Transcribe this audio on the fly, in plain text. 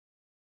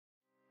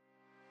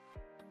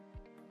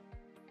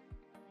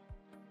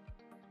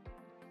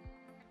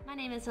My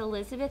name is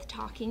Elizabeth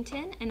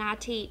Talkington, and I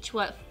teach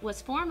what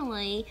was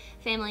formerly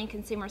Family and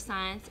Consumer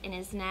Science and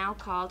is now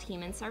called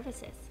Human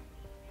Services.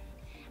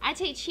 I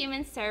teach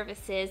Human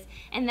Services,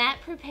 and that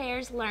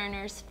prepares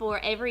learners for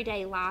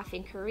everyday life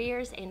in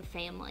careers and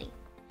family.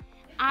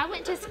 I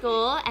went to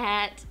school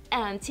at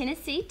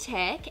Tennessee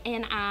Tech,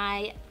 and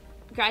I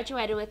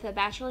graduated with a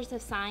Bachelor's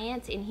of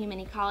Science in Human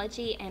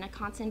Ecology and a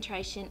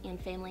concentration in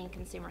Family and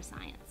Consumer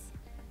Science.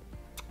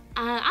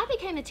 I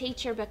became a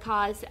teacher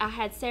because I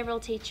had several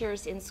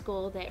teachers in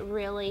school that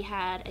really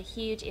had a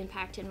huge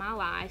impact in my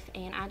life,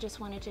 and I just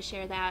wanted to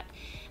share that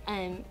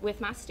with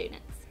my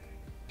students.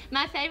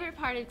 My favorite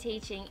part of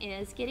teaching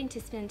is getting to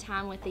spend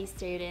time with these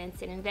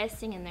students and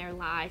investing in their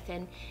life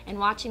and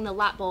watching the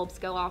light bulbs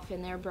go off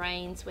in their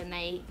brains when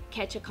they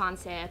catch a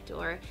concept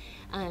or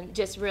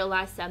just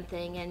realize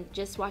something, and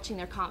just watching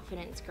their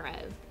confidence grow.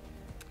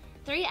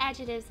 3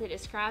 adjectives that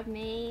describe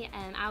me: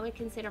 I would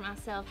consider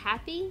myself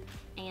happy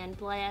and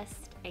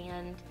blessed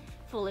and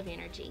full of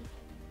energy.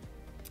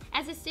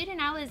 As a student,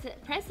 I was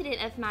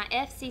president of my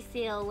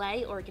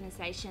FCCLA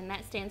organization.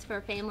 That stands for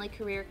Family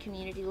Career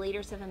Community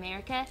Leaders of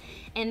America,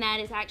 and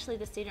that is actually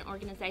the student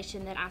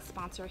organization that I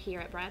sponsor here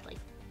at Bradley.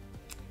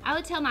 I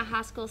would tell my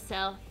high school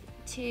self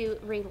to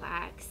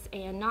relax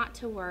and not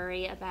to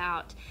worry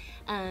about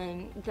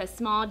the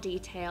small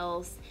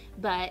details,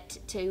 but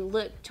to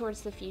look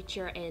towards the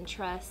future and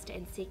trust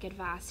and seek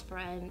advice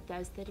from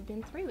those that have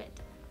been through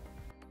it.